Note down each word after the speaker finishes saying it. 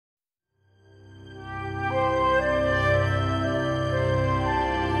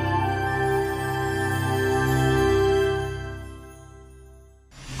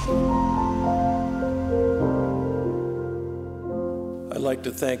like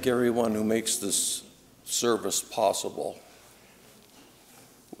to thank everyone who makes this service possible.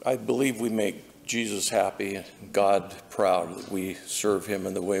 I believe we make Jesus happy and God proud that we serve him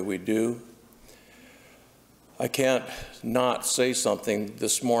in the way we do. I can't not say something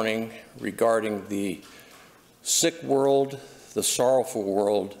this morning regarding the sick world, the sorrowful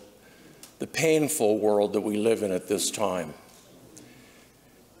world, the painful world that we live in at this time.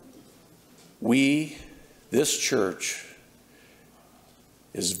 This church,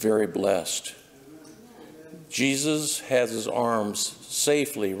 is very blessed. Jesus has his arms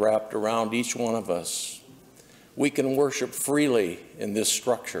safely wrapped around each one of us. We can worship freely in this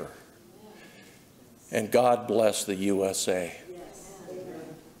structure. And God bless the USA.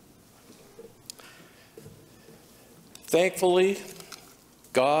 Thankfully,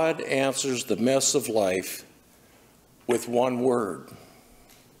 God answers the mess of life with one word: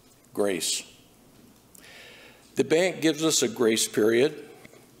 grace. The bank gives us a grace period.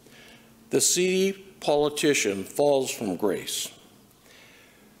 The seedy politician falls from grace.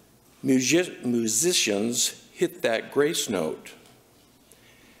 Musicians hit that grace note.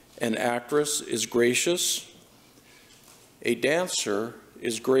 An actress is gracious. A dancer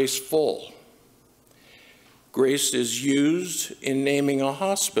is graceful. Grace is used in naming a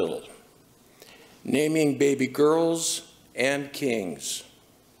hospital, naming baby girls and kings.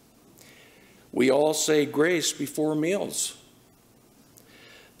 We all say grace before meals.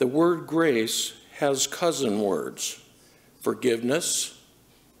 The word grace has cousin words: forgiveness,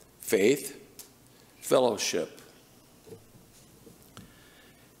 faith, fellowship.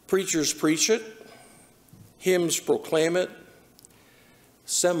 Preachers preach it, hymns proclaim it,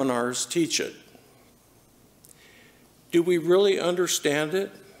 seminars teach it. Do we really understand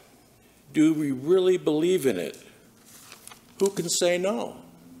it? Do we really believe in it? Who can say no?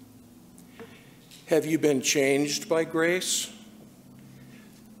 Have you been changed by grace?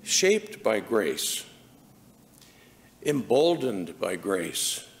 Shaped by grace? Emboldened by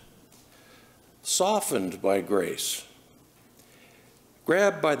grace? Softened by grace?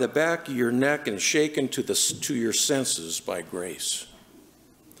 Grabbed by the back of your neck and shaken to your senses by grace?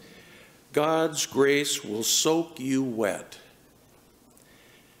 God's grace will soak you wet,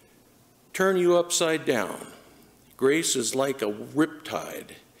 turn you upside down. Grace is like a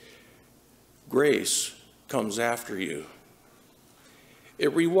riptide. Grace comes after you.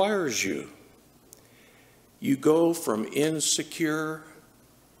 It rewires you. You go from insecure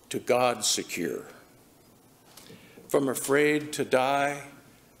to God secure, from afraid to die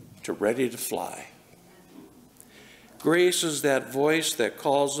to ready to fly. Grace is that voice that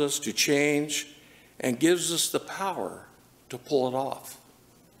calls us to change and gives us the power to pull it off.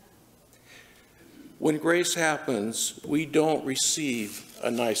 When grace happens, we don't receive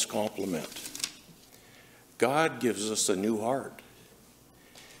a nice compliment. God gives us a new heart.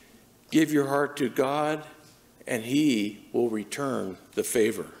 Give your heart to God, and he will return the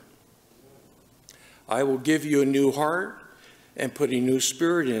favor. I will give you a new heart and put a new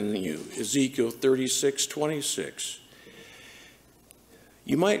spirit in you, Ezekiel 36:26.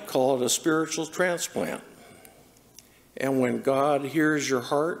 You might call it a spiritual transplant. And when God hears your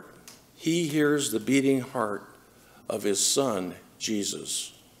heart, he hears the beating heart of his Son,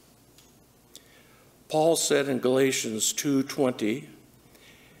 Jesus. Paul said in Galatians 2:20,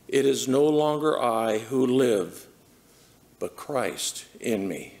 "It is no longer I who live, but Christ in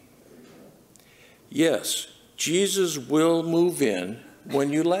me." Yes, Jesus will move in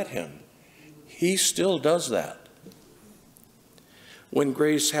when you let him. He still does that. When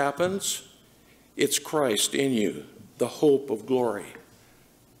grace happens, it's Christ in you, the hope of glory.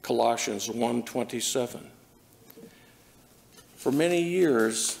 Colossians 1:27. For many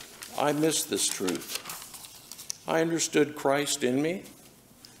years, I missed this truth. I understood Christ in me.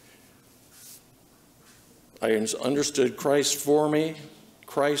 I understood Christ for me,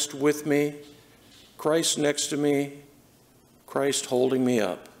 Christ with me, Christ next to me, Christ holding me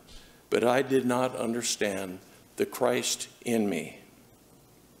up. But I did not understand the Christ in me.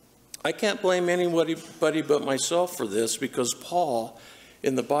 I can't blame anybody but myself for this, because Paul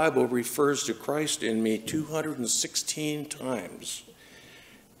in the Bible refers to Christ in me 216 times.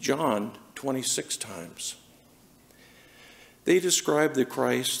 John 26 times. They describe the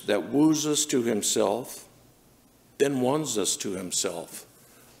Christ that woos us to himself, then wins us to himself.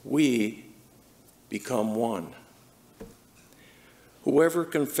 We become one. Whoever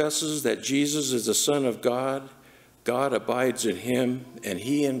confesses that Jesus is the Son of God, God abides in him, and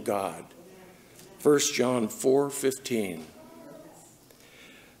he in God. 1 John 4:15.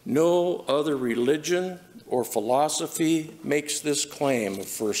 No other religion or philosophy makes this claim of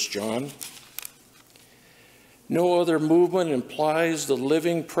 1 John. No other movement implies the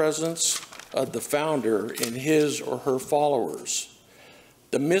living presence of the founder in his or her followers.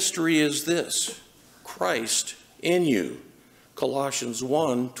 The mystery is this: Christ in you, Colossians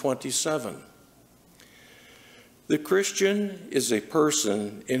 1:27. The Christian is a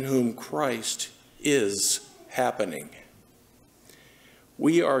person in whom Christ is happening.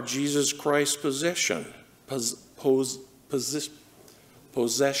 We are Jesus Christ's possession.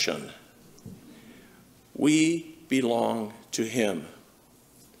 We belong to him.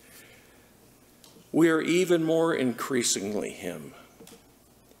 We are even more increasingly him.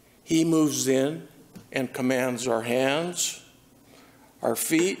 He moves in and commands our hands, our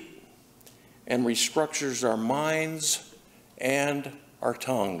feet, and restructures our minds and our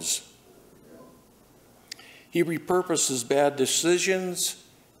tongues. He repurposes bad decisions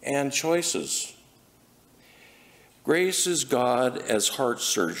and choices. Grace is God as heart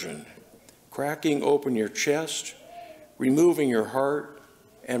surgeon, cracking open your chest, removing your heart,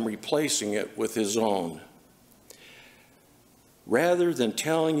 and replacing it with his own. Rather than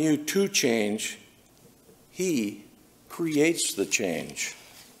telling you to change, he creates the change.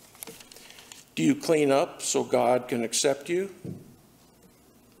 Do you clean up so God can accept you?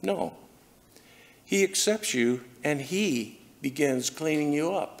 No. He accepts you and he begins cleaning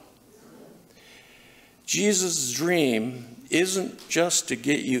you up. Jesus' dream isn't just to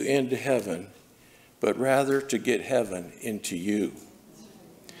get you into heaven, but rather to get heaven into you.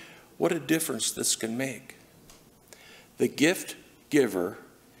 What a difference this can make. The gift giver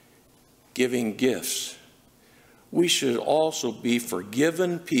giving gifts. We should also be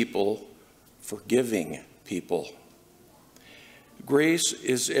forgiven people, forgiving people. Grace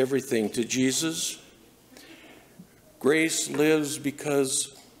is everything to Jesus. Grace lives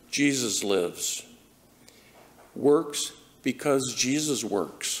because Jesus lives. Works because Jesus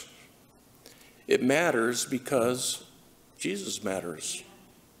works. It matters because Jesus matters.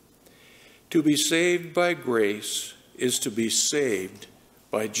 To be saved by grace is to be saved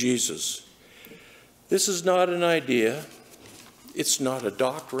by Jesus. This is not an idea. It's not a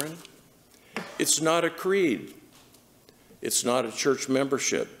doctrine. It's not a creed. It's not a church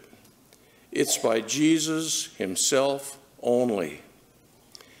membership. It's by Jesus himself only.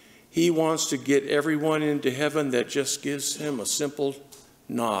 He wants to get everyone into heaven that just gives him a simple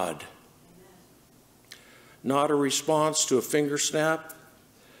nod. Not a response to a finger snap,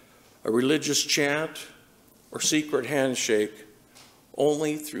 a religious chant, or secret handshake,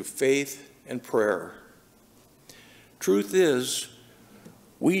 only through faith and prayer. Truth is,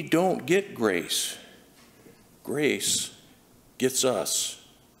 we don't get grace. Grace gets us.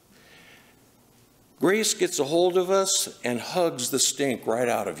 Grace gets a hold of us and hugs the stink right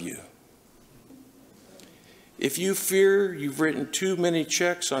out of you. If you fear you've written too many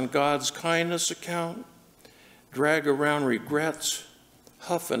checks on God's kindness account, drag around regrets,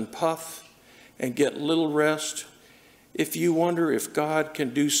 huff and puff, and get little rest, if you wonder if God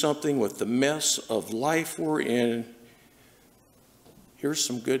can do something with the mess of life we're in, here's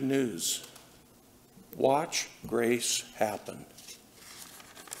some good news. Watch grace happen.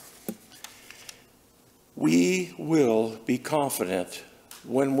 We will be confident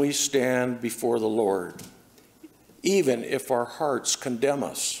when we stand before the Lord, even if our hearts condemn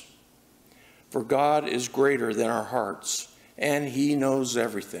us. For God is greater than our hearts, and he knows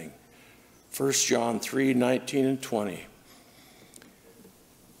everything. 1 John 3:19 and 20.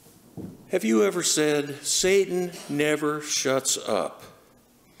 Have you ever said, Satan never shuts up?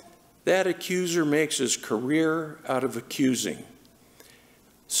 That accuser makes his career out of accusing.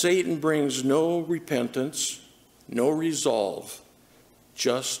 Satan brings no repentance, no resolve,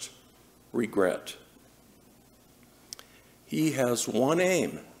 just regret. He has one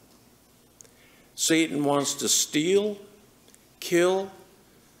aim. Satan wants to steal, kill,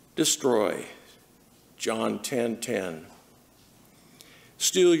 destroy. John 10:10.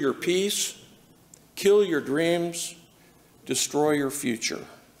 Steal your peace, kill your dreams, destroy your future.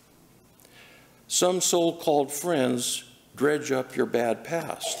 Some so-called friends dredge up your bad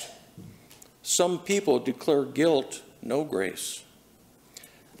past. Some people declare guilt, no grace.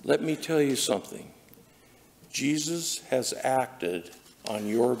 Let me tell you something. Jesus has acted on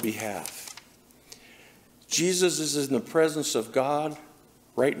your behalf. Jesus is in the presence of God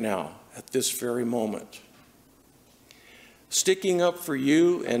right now, at this very moment. Sticking up for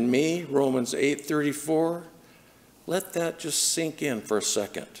you and me, Romans 8:34, let that just sink in for a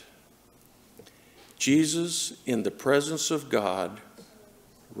second. Jesus in the presence of God,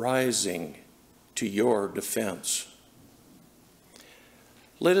 rising to your defense.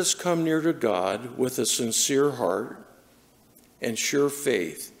 Let us come near to God with a sincere heart and sure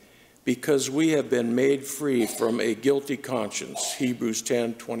faith, because we have been made free from a guilty conscience, Hebrews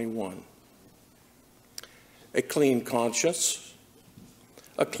 10:21. A clean conscience,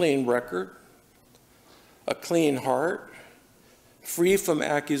 a clean record, a clean heart, free from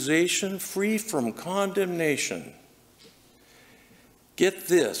accusation, free from condemnation. Get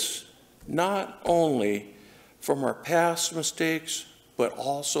this, not only from our past mistakes, but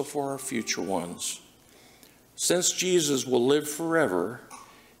also for our future ones. Since Jesus will live forever,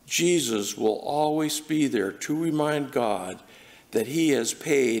 Jesus will always be there to remind God that he has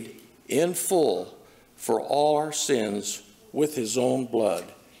paid in full for all our sins with his own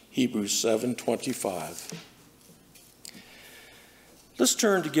blood, Hebrews 7:25. Let's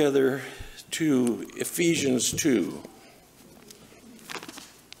turn together to Ephesians 2.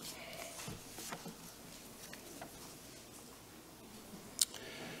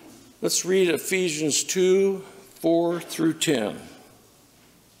 Let's read Ephesians 2:4-10.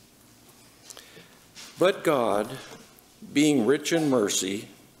 But God, being rich in mercy,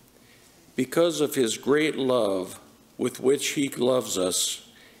 because of his great love with which he loves us,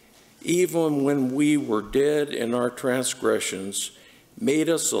 even when we were dead in our transgressions, made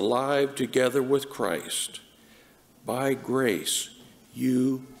us alive together with Christ. By grace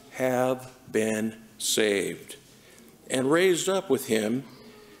you have been saved, and raised up with him,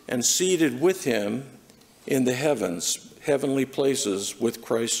 and seated with him in the heavenly places with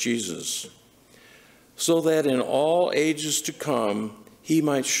Christ Jesus, so that in all ages to come he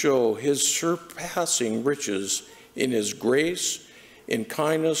might show his surpassing riches in his grace in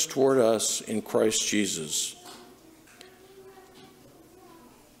kindness toward us in Christ Jesus.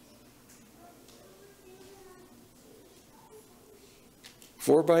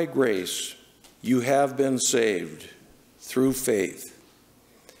 For by grace you have been saved through faith,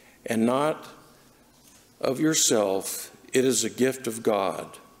 and not of yourself, it is a gift of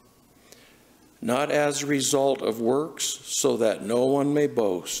God, not as a result of works, so that no one may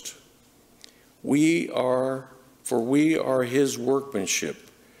boast. We are his workmanship,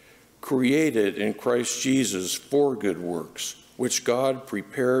 created in Christ Jesus for good works, which God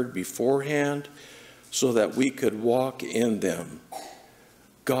prepared beforehand so that we could walk in them.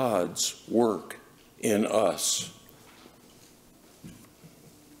 God's work in us.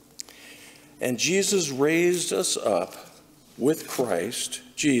 And Jesus raised us up with Christ,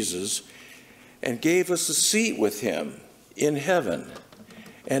 Jesus, and gave us a seat with him in heaven,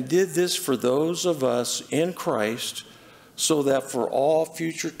 and did this for those of us in Christ, so that for all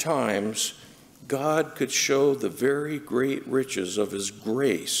future times God could show the very great riches of his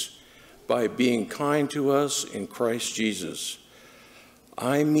grace by being kind to us in Christ Jesus.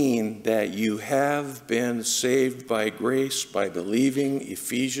 I mean that you have been saved by grace by believing,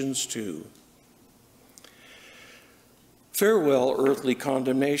 Ephesians 2. Farewell, earthly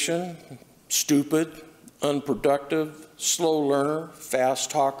condemnation, stupid, unproductive, slow learner,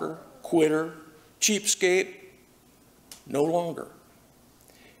 fast talker, quitter, cheapskate. No longer.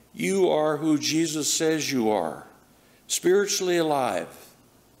 You are who Jesus says you are, spiritually alive,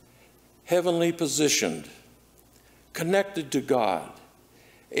 heavenly positioned, connected to God,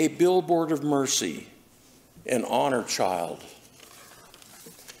 a billboard of mercy, an honor child.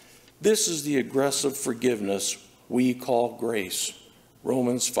 This is the aggressive forgiveness we call grace,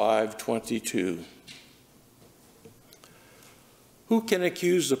 Romans 5:22. Who can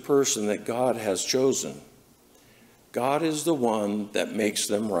accuse the person that God has chosen? God is the one that makes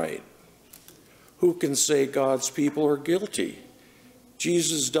them right. Who can say God's people are guilty?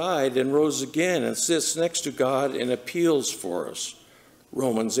 Jesus died and rose again and sits next to God and appeals for us,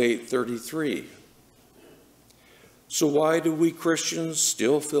 Romans 8:33. So why do we Christians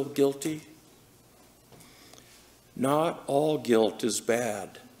still feel guilty? Not all guilt is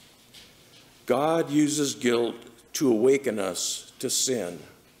bad. God uses guilt to awaken us to sin.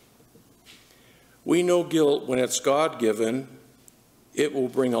 We know guilt when it's God-given. It will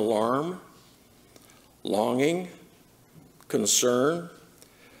bring alarm, longing, concern,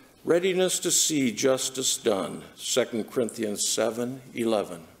 readiness to see justice done, 2 Corinthians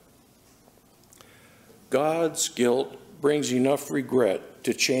 7:11. God's guilt brings enough regret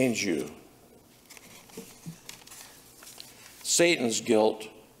to change you. Satan's guilt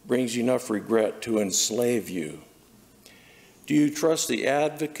brings enough regret to enslave you. Do you trust the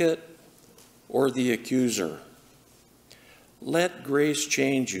advocate or the accuser? Let grace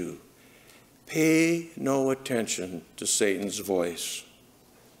change you. Pay no attention to Satan's voice.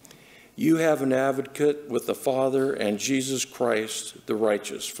 You have an advocate with the Father and Jesus Christ, the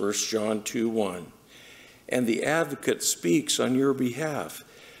righteous, 1 John 2:1. And the advocate speaks on your behalf.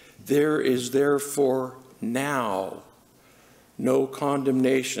 There is therefore now no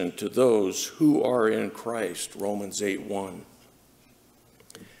condemnation to those who are in Christ, Romans 8:1.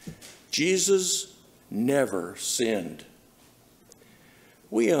 Jesus never sinned.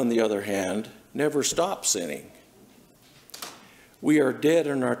 We, on the other hand, never stop sinning. We are dead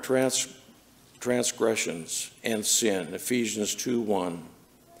in our transgressions and sin, Ephesians 2:1.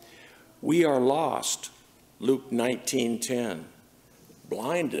 We are lost, Luke 19:10.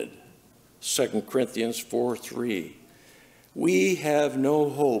 Blinded, 2 Corinthians 4:3. We have no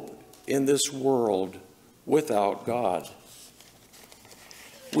hope in this world without God.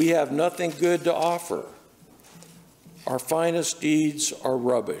 We have nothing good to offer. Our finest deeds are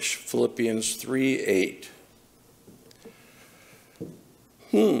rubbish, Philippians 3:8.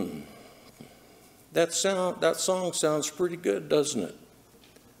 That song sounds pretty good, doesn't it?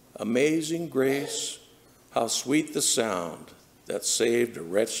 Amazing grace, how sweet the sound that saved a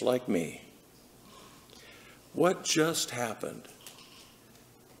wretch like me. What just happened?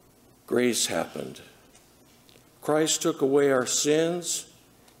 Grace happened. Christ took away our sins.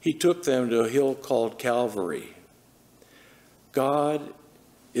 He took them to a hill called Calvary. God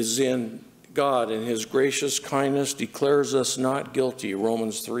in his gracious kindness declares us not guilty,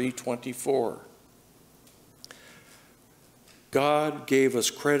 Romans 3:24. God gave us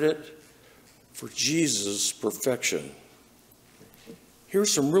credit for Jesus' perfection.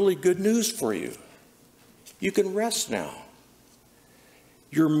 Here's some really good news for you. You can rest now.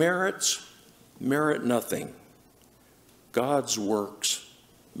 Your merits merit nothing. God's works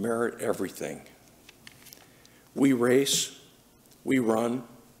merit everything. We race, we run.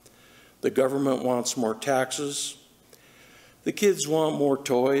 The government wants more taxes. The kids want more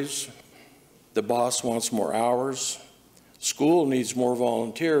toys. The boss wants more hours. School needs more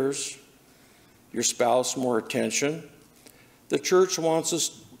volunteers. Your spouse more attention. The church wants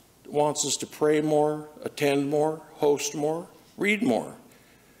us to pray more, attend more, host more, read more.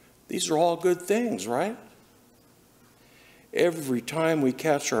 These are all good things, right? Every time we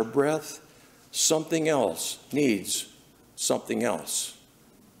catch our breath, something else needs something else.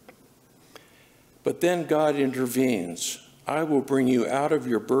 But then God intervenes. I will bring you out of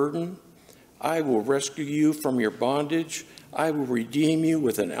your burden. I will rescue you from your bondage. I will redeem you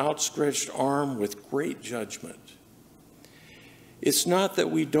with an outstretched arm with great judgment. It's not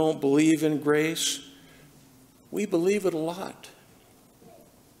that we don't believe in grace. We believe it a lot.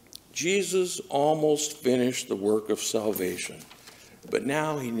 Jesus almost finished the work of salvation, but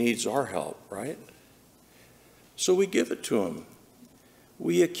now he needs our help, right? So we give it to him.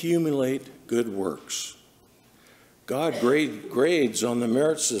 We accumulate good works. God grades on the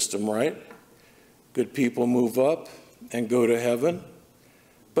merit system, right? Good people move up and go to heaven,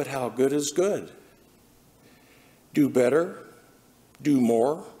 but how good is good? Do better, do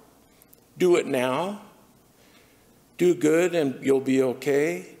more, do it now, do good and you'll be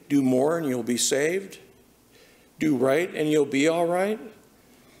okay, do more and you'll be saved, do right and you'll be all right.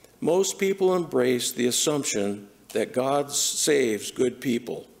 Most people embrace the assumption that God saves good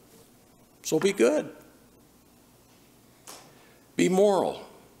people. So be good. Be moral.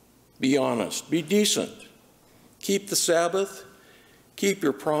 Be honest. Be decent. Keep the Sabbath. Keep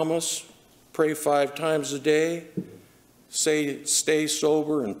your promise. Pray 5 times a day. Stay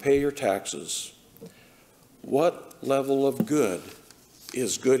sober and pay your taxes. What level of good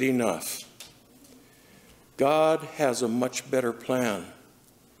is good enough? God has a much better plan.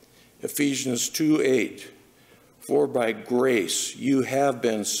 Ephesians 2:8. For by grace you have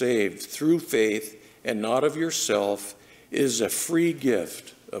been saved through faith, and not of yourself. It is a free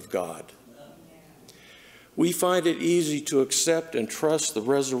gift of God. We find it easy to accept and trust the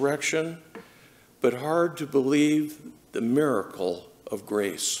resurrection, but hard to believe the miracle of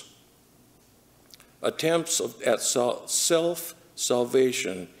grace. Attempts at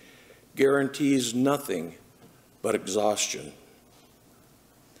self-salvation guarantees nothing but exhaustion.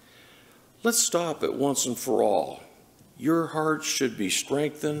 Let's stop it once and for all. Your heart should be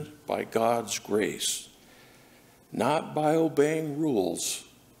strengthened by God's grace, not by obeying rules.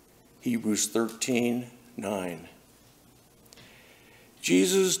 Hebrews 13:9.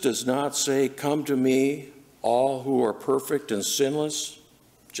 Jesus does not say, "Come to me, all who are perfect and sinless."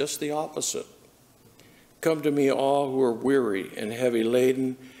 Just the opposite. "Come to me, all who are weary and heavy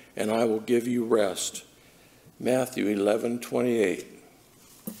laden, and I will give you rest." Matthew 11:28.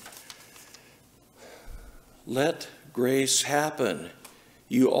 Let grace happen.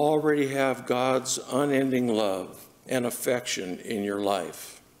 You already have God's unending love and affection in your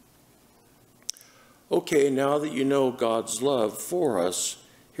life. Okay, now that you know God's love for us,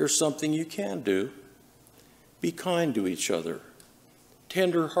 here's something you can do. Be kind to each other,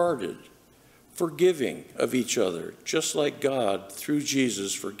 tender-hearted, forgiving of each other, just like God, through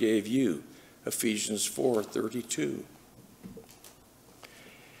Jesus, forgave you. Ephesians 4:32.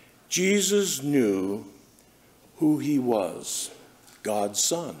 Jesus knew who he was, God's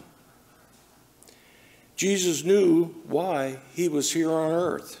Son. Jesus knew why he was here on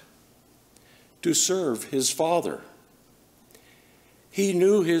earth, to serve his Father. He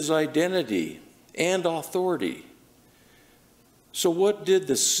knew his identity and authority. So what did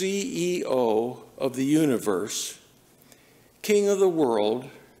the CEO of the universe, King of the world,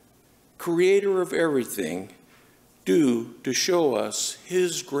 creator of everything, do to show us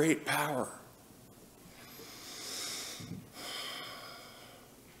his great power?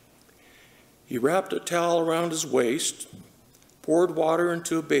 He wrapped a towel around his waist, poured water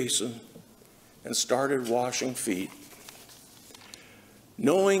into a basin, and started washing feet.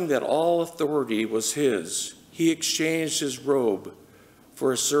 Knowing that all authority was his, he exchanged his robe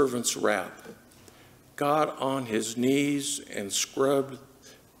for a servant's wrap, got on his knees and scrubbed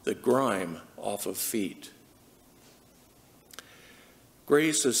the grime off of feet.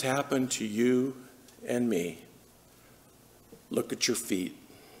 Grace has happened to you and me. Look at your feet.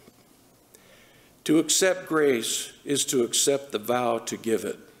 To accept grace is to accept the vow to give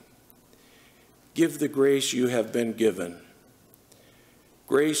it. Give the grace you have been given.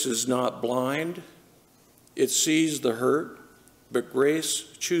 Grace is not blind. It sees the hurt, but grace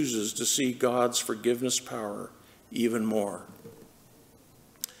chooses to see God's forgiveness power even more.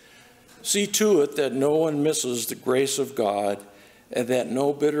 See to it that no one misses the grace of God and that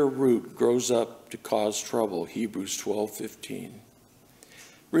no bitter root grows up to cause trouble. Hebrews 12:15.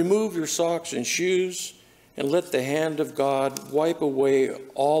 Remove your socks and shoes and let the hand of God wipe away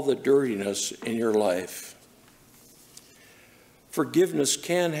all the dirtiness in your life. Forgiveness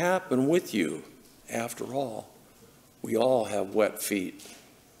can happen with you. After all, we all have wet feet.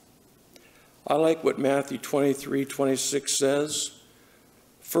 I like what Matthew 23:26 says.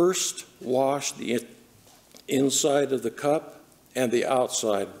 First, wash the inside of the cup, and the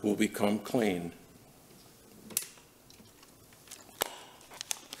outside will become clean.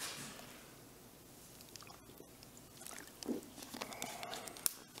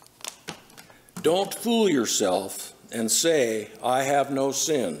 Don't fool yourself and say, I have no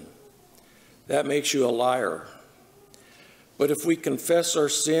sin. That makes you a liar. But if we confess our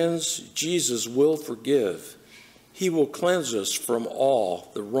sins, Jesus will forgive. He will cleanse us from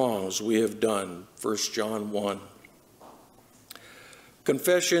all the wrongs we have done. 1 John 1.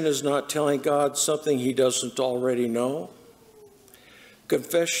 Confession is not telling God something he doesn't already know.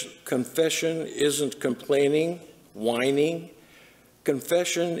 Confession isn't complaining, whining.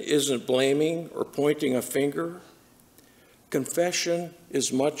 Confession isn't blaming or pointing a finger. Confession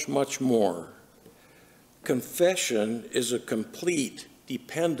is much, much more. Confession is a complete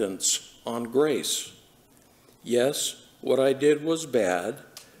dependence on grace. Yes, what I did was bad,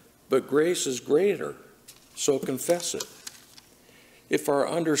 but grace is greater, so confess it. If our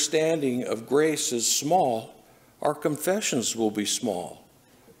understanding of grace is small, our confessions will be small,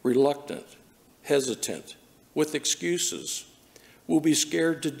 reluctant, hesitant, with excuses. We'll be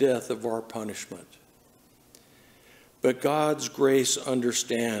scared to death of our punishment. But God's grace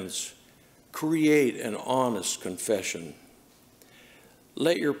understands. Create an honest confession.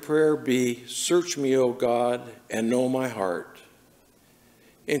 Let your prayer be, search me, O God, and know my heart.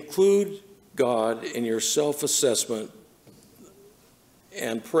 Include God in your self-assessment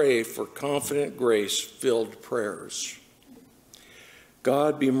and pray for confident grace-filled prayers.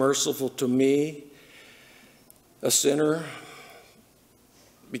 God, be merciful to me, a sinner,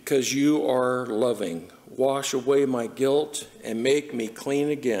 because you are loving. Wash away my guilt and make me clean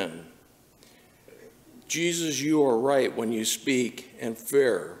again. Jesus, you are right when you speak and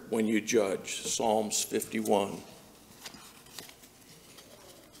fair when you judge. Psalms 51.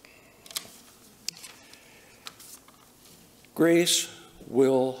 Grace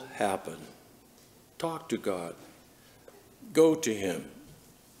will happen. Talk to God. Go to him.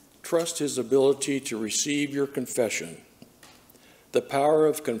 Trust his ability to receive your confession. The power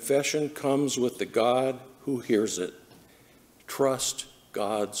of confession comes with the God who hears it. Trust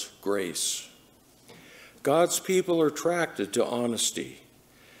God's grace. God's people are attracted to honesty.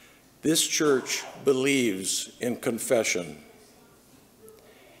 This church believes in confession.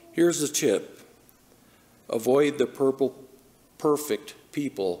 Here's the tip. Avoid the perfect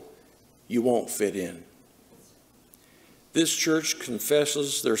people you won't fit in. This church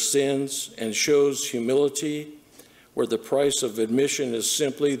confesses their sins and shows humility where the price of admission is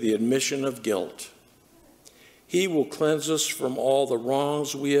simply the admission of guilt. He will cleanse us from all the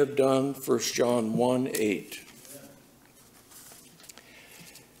wrongs we have done, 1 John 1:8.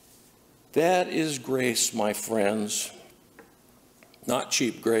 That is grace, my friends. Not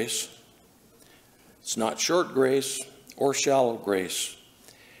cheap grace. It's not short grace or shallow grace.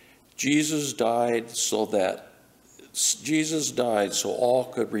 Jesus died so all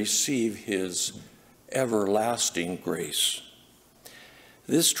could receive his everlasting grace.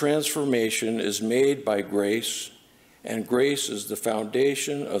 This transformation is made by grace, and grace is the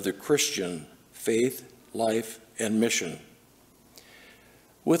foundation of the Christian faith, life, and mission.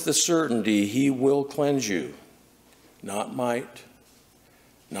 With the certainty he will cleanse you, not might,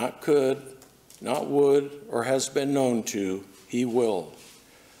 not could, not would, or has been known to, he will.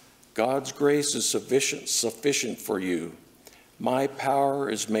 God's grace is sufficient for you. My power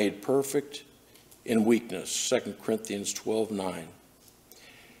is made perfect in weakness, 2 Corinthians 12:9.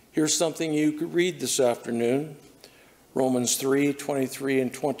 Here's something you could read this afternoon, Romans 3:23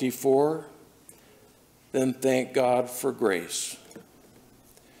 and 24. Then thank God for grace.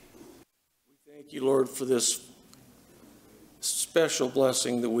 We thank you, Lord, for this special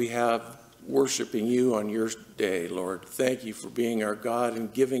blessing that we have worshiping you on your day, Lord. Thank you for being our God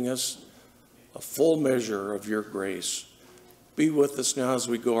and giving us a full measure of your grace. Be with us now as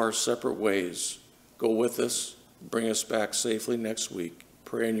we go our separate ways. Go with us, bring us back safely next week.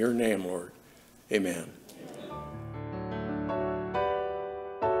 Pray in your name, Lord. Amen.